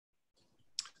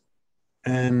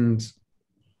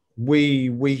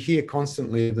we hear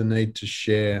constantly the need to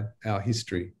share our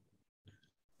history,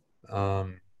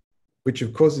 which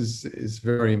of course is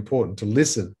very important, to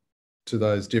listen to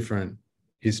those different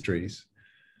histories.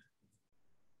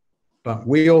 But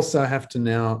we also have to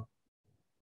now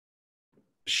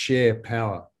share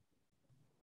power.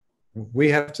 We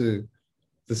have to,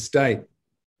 the state,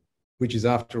 which is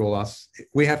after all us,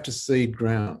 we have to cede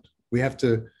ground. We have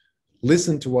to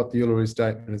listen to what the Uluru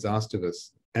Statement has asked of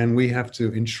us, and we have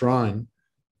to enshrine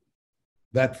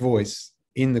that voice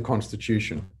in the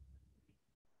Constitution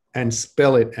and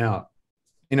spell it out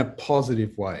in a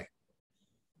positive way.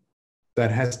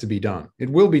 That has to be done. It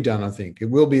will be done, I think. It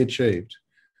will be achieved.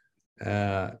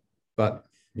 But,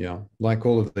 you know, like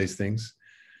all of these things,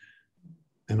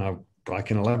 and I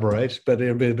can elaborate, but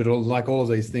like all of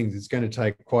these things, it's going to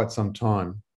take quite some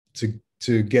time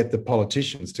to get the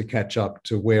politicians to catch up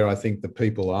to where I think the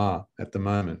people are at the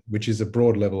moment, which is a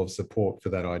broad level of support for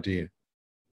that idea.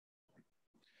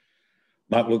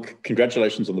 Mark, look,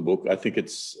 congratulations on the book. I think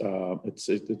it's an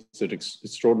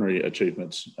extraordinary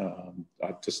achievement.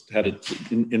 I've just had it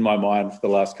in my mind for the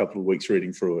last couple of weeks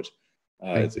reading through it.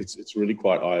 It's really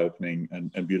quite eye-opening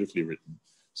and beautifully written.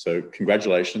 So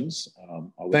congratulations.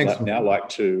 I would now like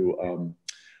to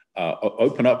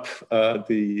open up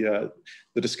the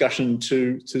discussion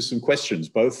to some questions,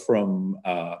 both from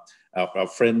our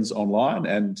friends online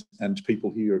and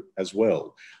people here as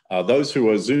well. Those who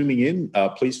are Zooming in,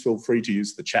 please feel free to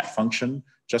use the chat function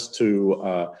just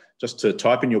to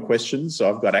type in your questions. So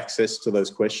I've got access to those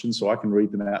questions so I can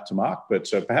read them out to Mark. But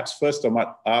perhaps first I might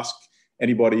ask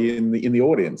anybody in the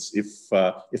audience if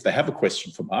they have a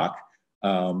question for Mark,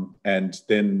 and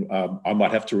then I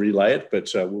might have to relay it, but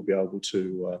we'll be able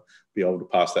to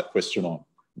pass that question on.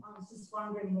 I was just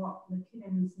wondering what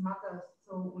McKinnon's mother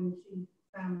thought when she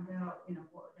found out,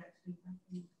 what had actually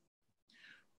happened.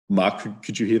 Mark,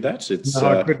 could you hear that?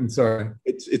 No, I couldn't, sorry.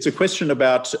 It's a question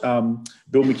about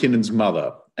Bill McKinnon's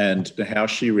mother and how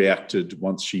she reacted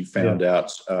once she found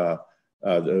out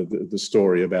the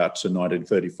story about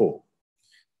 1934.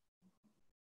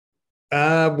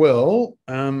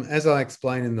 As I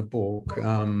explain in the book,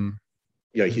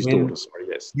 his daughter, sorry,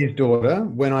 yes. His daughter,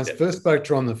 when I first spoke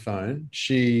to her on the phone,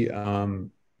 she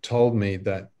told me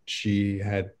that she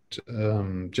had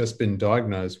just been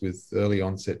diagnosed with early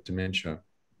onset dementia.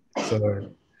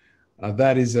 So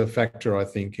that is a factor, I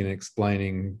think, in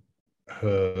explaining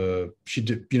her.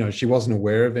 She wasn't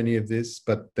aware of any of this,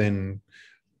 but then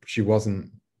she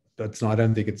wasn't. I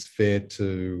don't think it's fair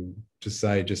to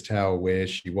say just how aware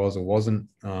she was or wasn't.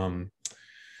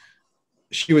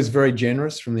 She was very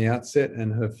generous from the outset,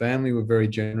 and her family were very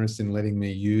generous in letting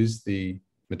me use the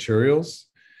materials.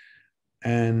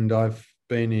 And I've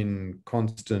been in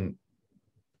constant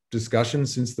discussion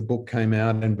since the book came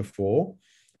out and before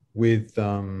with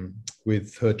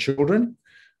her children,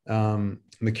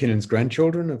 McKinnon's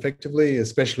grandchildren, effectively,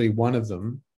 especially one of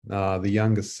them, the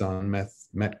youngest son,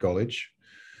 Matt Gollidge.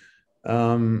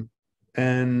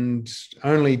 And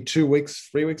only 3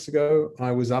 weeks ago,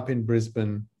 I was up in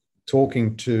Brisbane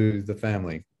talking to the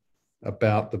family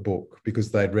about the book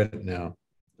because they'd read it now.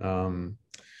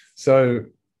 So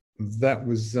that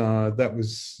was,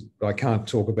 I can't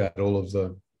talk about all of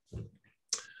the,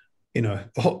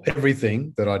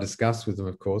 everything that I discussed with them,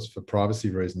 of course, for privacy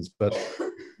reasons, but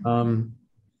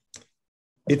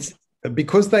it's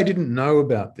because they didn't know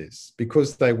about this,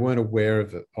 because they weren't aware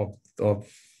of it, of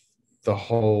the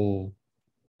whole,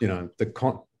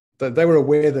 they were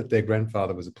aware that their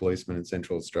grandfather was a policeman in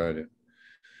Central Australia.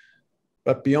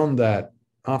 But beyond that,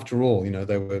 after all,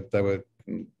 they were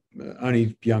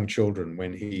only young children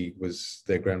when he was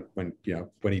when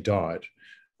he died.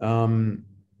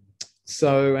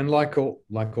 So, and like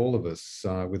all of us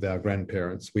with our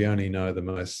grandparents, we only know the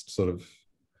most sort of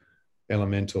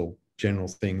elemental general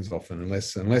things often,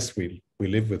 unless we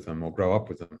live with them or grow up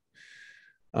with them.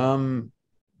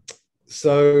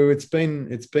 So it's been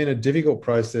a difficult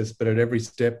process, but at every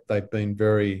step they've been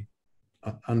very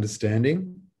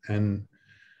understanding, and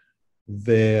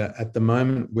they're at the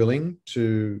moment willing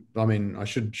to. I mean, I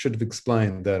should have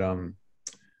explained that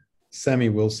Sammy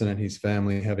Wilson and his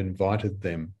family have invited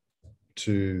them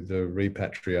to the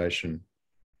repatriation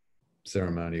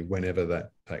ceremony whenever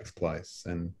that takes place,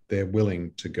 and they're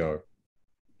willing to go.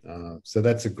 So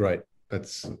that's at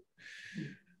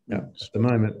the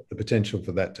moment, the potential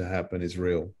for that to happen is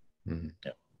real. Mm-hmm.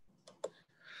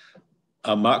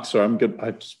 Yeah. Mark, sorry, I'm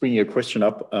just bringing a question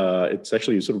up. It's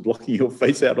actually sort of blocking your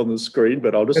face out on the screen,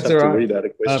 but I'll just have to read out a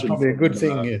question. Probably a good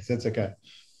thing, yes, that's okay.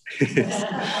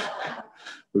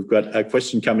 We've got a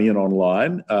question coming in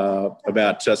online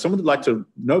about someone would like to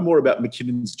know more about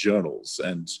McKinnon's journals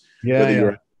and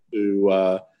whether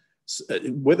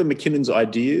McKinnon's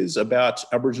ideas about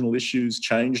Aboriginal issues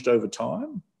changed over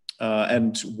time,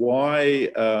 and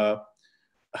why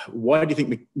why do you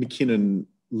think McKinnon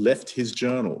left his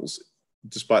journals,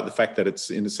 despite the fact that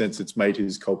it's, in a sense, it's made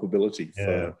his culpability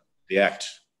for the act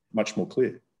much more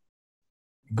clear?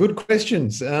 Good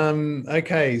questions.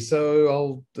 Okay,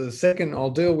 so I'll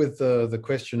deal with the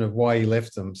question of why he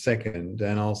left them second,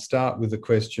 and I'll start with the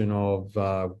question of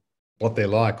what they're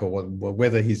like, or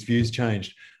whether his views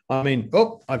changed. I mean,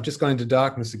 I've just gone into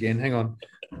darkness again. Hang on.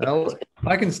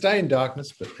 I can stay in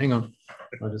darkness, but hang on.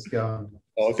 I'll just go.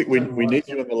 I think we need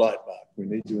you in the light, Mark. We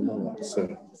need you in the light.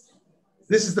 So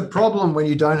this is the problem when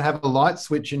you don't have a light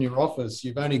switch in your office.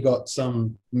 You've only got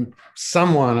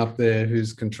someone up there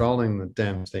who's controlling the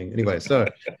damn thing. Anyway, so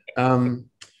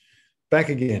back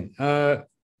again.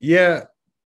 Yeah,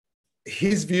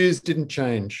 his views didn't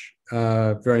change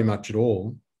very much at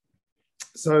all.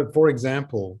 So, for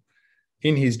example,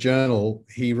 in his journal,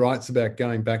 he writes about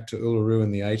going back to Uluru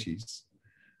in the 80s.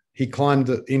 He climbed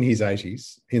in his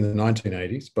 80s, in the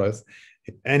 1980s, both,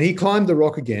 and he climbed the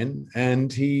rock again,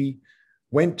 and he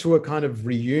went to a kind of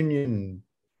reunion,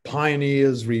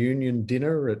 pioneers reunion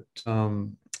dinner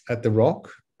at the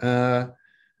Rock.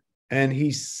 And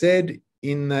he said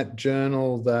in that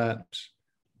journal that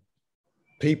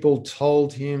people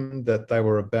told him that they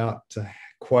were about to,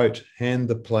 quote, hand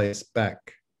the place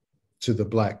back to the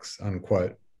blacks,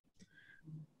 unquote.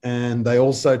 And they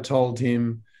also told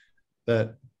him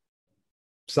that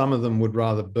some of them would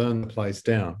rather burn the place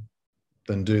down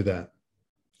than do that.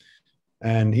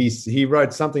 And he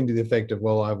wrote something to the effect of,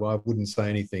 well, I wouldn't say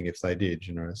anything if they did,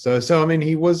 you know. So I mean,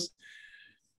 he was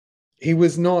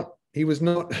not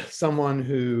someone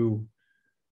who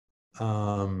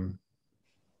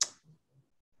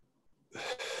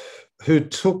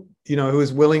took, you know, who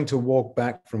was willing to walk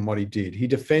back from what he did. He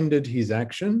defended his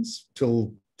actions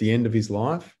till the end of his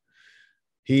life.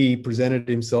 He presented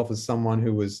himself as someone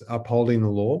who was upholding the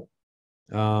law.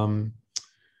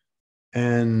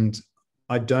 And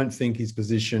I don't think his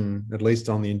position, at least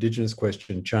on the Indigenous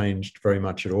question, changed very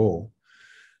much at all,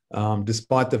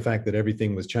 despite the fact that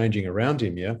everything was changing around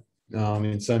him,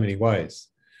 in so many ways.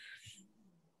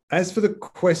 As for the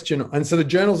question, and so the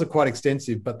journals are quite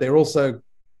extensive, but they're also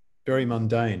very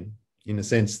mundane in the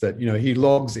sense that, you know, he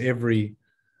logs every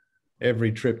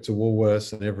trip to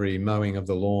Woolworths and every mowing of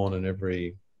the lawn and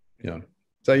every, you know,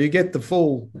 so you get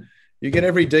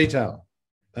every detail.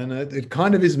 And it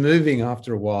kind of is moving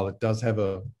after a while. It does have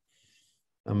a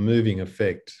moving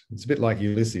effect. It's a bit like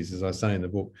Ulysses, as I say in the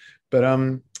book. But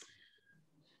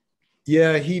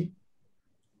yeah, he,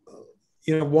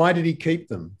 you know, why did he keep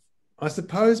them? I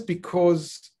suppose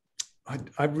because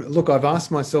look, I've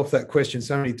asked myself that question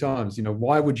so many times. You know,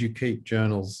 why would you keep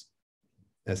journals,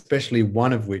 especially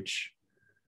one of which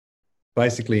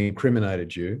basically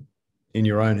incriminated you in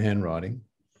your own handwriting?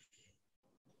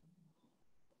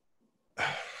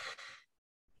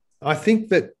 I think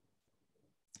that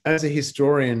as a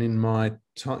historian in my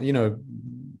time, you know,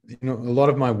 a lot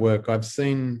of my work, I've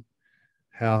seen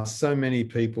how so many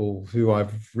people who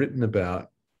I've written about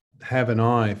have an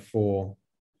eye for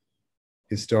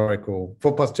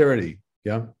posterity.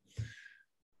 Yeah.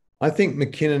 I think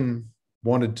McKinnon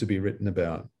wanted to be written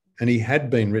about, and he had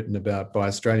been written about by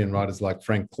Australian writers like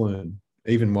Frank Clune,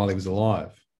 even while he was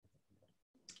alive.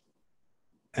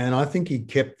 And I think he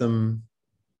kept them.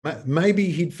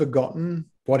 Maybe he'd forgotten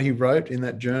what he wrote in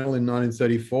that journal in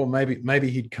 1934. Maybe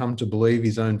he'd come to believe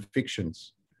his own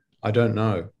fictions. I don't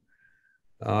know.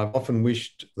 I've often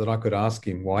wished that I could ask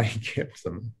him why he kept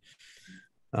them.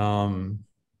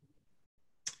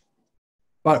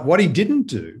 But what he didn't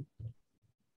do,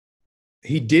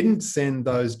 he didn't send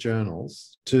those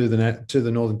journals to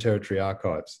the Northern Territory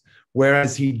Archives,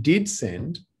 whereas he did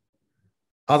send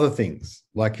other things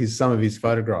like some of his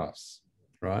photographs,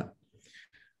 right?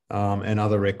 And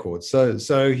other records.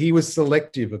 So he was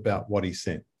selective about what he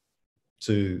sent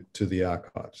to the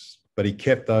archives, but he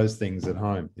kept those things at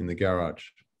home in the garage.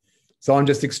 So I'm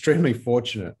just extremely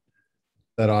fortunate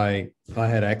that I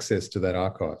had access to that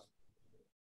archive.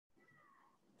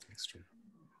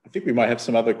 I think we might have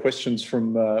some other questions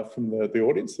from the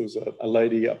audience. There was a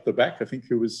lady up the back, I think,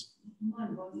 who was.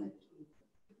 Mine was actually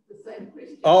the same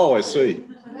question. Oh, I see.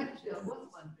 And actually, I was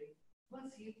wondering,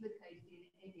 was he implicated in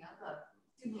any other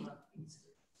similar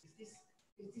incident? Is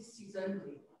this his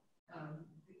only?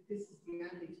 This is the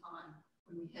only time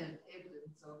when we have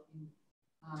evidence of him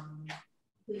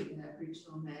being an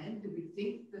Aboriginal man. Do we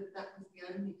think that was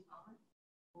the only time,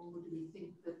 or do we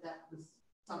think that was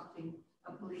something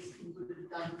a policeman would have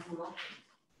done more often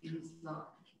in his life,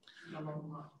 in a long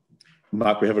life?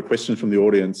 Mark, we have a question from the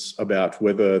audience about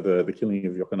whether the killing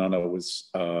of Yokunnuna was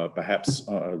perhaps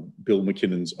Bill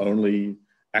McKinnon's only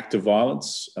act of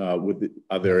violence?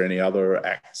 Are there any other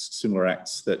acts, similar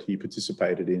acts that he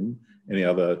participated in? Any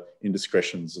other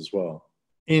indiscretions as well?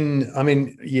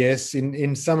 Yes,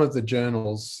 in some of the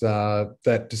journals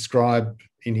that describe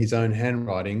in his own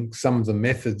handwriting some of the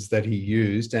methods that he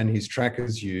used and his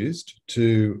trackers used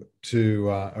to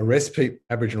arrest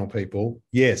Aboriginal people.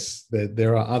 Yes,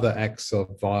 there are other acts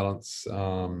of violence,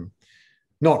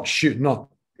 not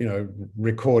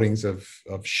recordings of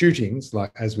shootings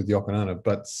like as with Yokunnuna,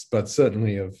 but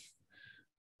certainly of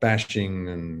bashing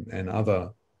and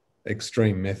other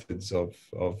extreme methods of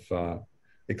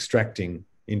extracting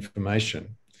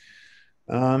information.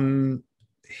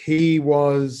 He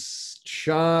was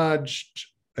charged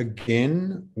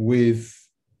again with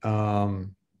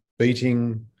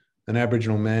beating an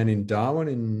Aboriginal man in Darwin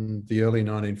in the early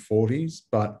 1940s,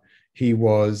 but he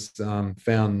was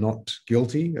found not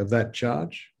guilty of that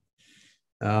charge.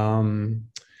 And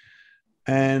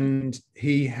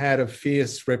he had a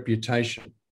fierce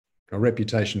reputation, a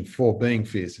reputation for being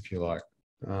fierce, if you like.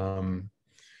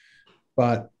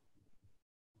 But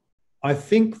I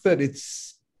think that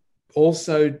it's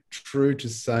also true to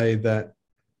say that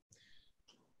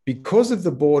because of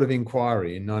the Board of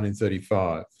Inquiry in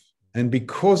 1935, and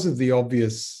because of the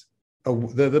obvious,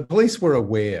 the police were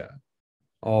aware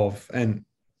of, and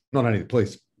not only the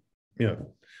police,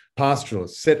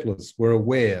 pastoralists, settlers were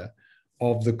aware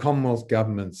of the Commonwealth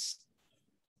government's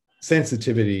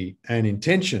sensitivity and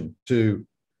intention to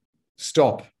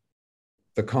stop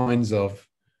the kinds of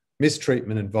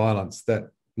mistreatment and violence that,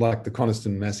 like the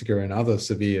Coniston massacre and other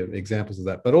severe examples of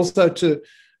that, but also to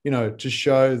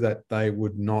show that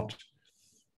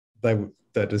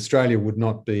that Australia would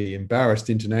not be embarrassed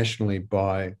internationally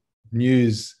by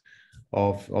news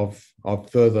of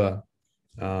further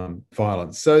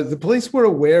violence. So the police were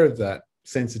aware of that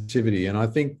sensitivity, and I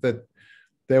think that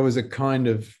there was a kind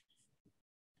of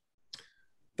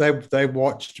they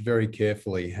watched very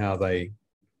carefully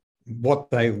what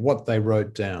they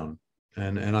wrote down,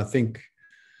 and I think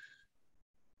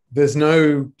there's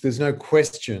no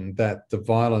question that the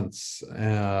violence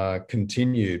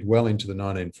continued well into the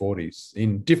 1940s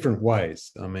in different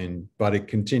ways. But it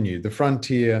continued. The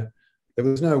frontier, there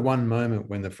was no one moment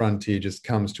when the frontier just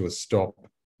comes to a stop.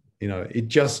 It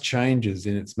just changes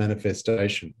in its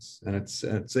manifestations, and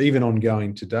it's even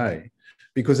ongoing today,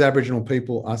 because Aboriginal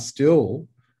people are still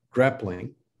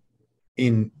grappling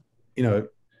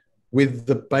with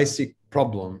the basic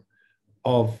problem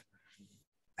of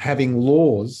having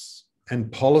laws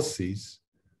and policies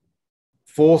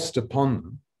forced upon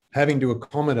them, having to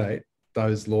accommodate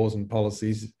those laws and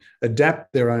policies,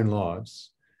 adapt their own lives,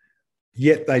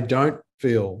 yet they don't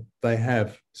feel they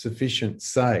have sufficient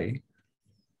say,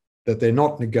 that they're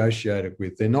not negotiated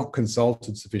with, they're not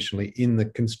consulted sufficiently in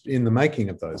the making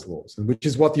of those laws, and which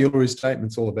is what the Uluru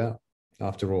Statement's all about,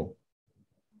 after all.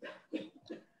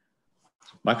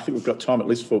 Mike, I think we've got time at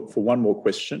least for one more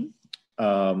question.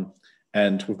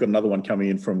 And we've got another one coming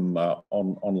in from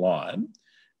online.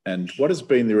 And what has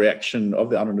been the reaction of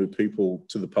the Uluru people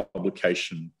to the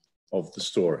publication of the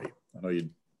story? I know you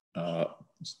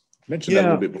mentioned that a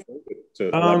little bit before, but to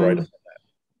elaborate on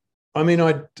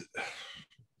that.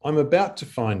 I'm about to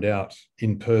find out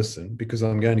in person, because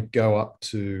I'm going to go up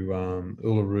to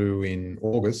Uluru in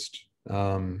August.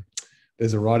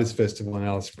 There's a Writers' Festival in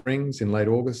Alice Springs in late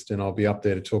August, and I'll be up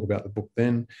there to talk about the book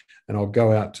then. And I'll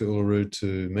go out to Uluru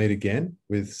to meet again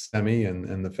with Sammy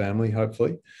and the family,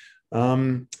 hopefully.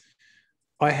 I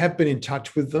have been in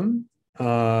touch with them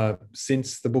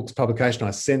since the book's publication.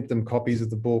 I sent them copies of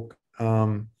the book.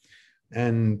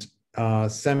 And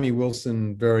Sammy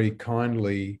Wilson very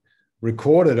kindly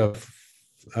recorded a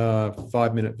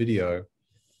 5-minute video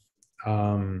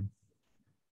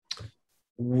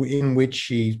in which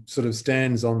he sort of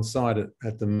stands on site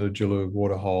at the Murjulu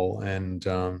waterhole and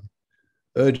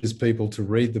urges people to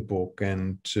read the book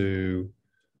and to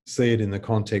see it in the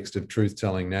context of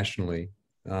truth-telling nationally.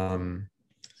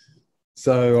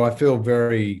 So I feel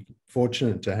very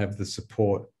fortunate to have the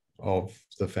support of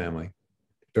the family.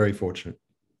 Very fortunate.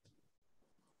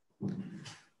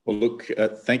 Well, look,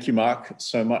 thank you, Mark,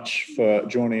 so much for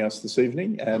joining us this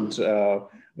evening. And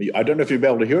I don't know if you'll be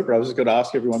able to hear it, but I was just going to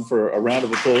ask everyone for a round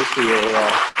of applause for your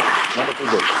wonderful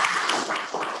book.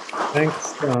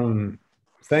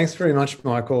 Thanks very much,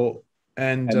 Michael.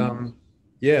 And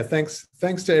thanks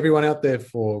to everyone out there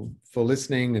for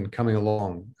listening and coming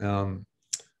along.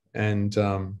 And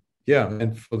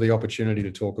for the opportunity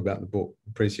to talk about the book.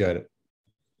 Appreciate it.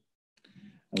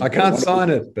 I can't sign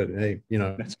it, but hey,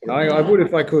 I would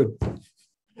if I could.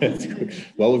 That's good.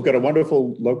 Well, we've got a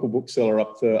wonderful local bookseller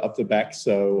up the back,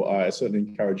 so I certainly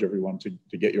encourage everyone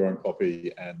to get your own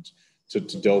copy and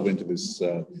delve into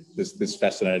this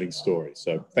fascinating story.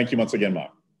 So thank you once again,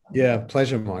 Mark. Yeah,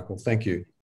 pleasure, Michael. Thank you.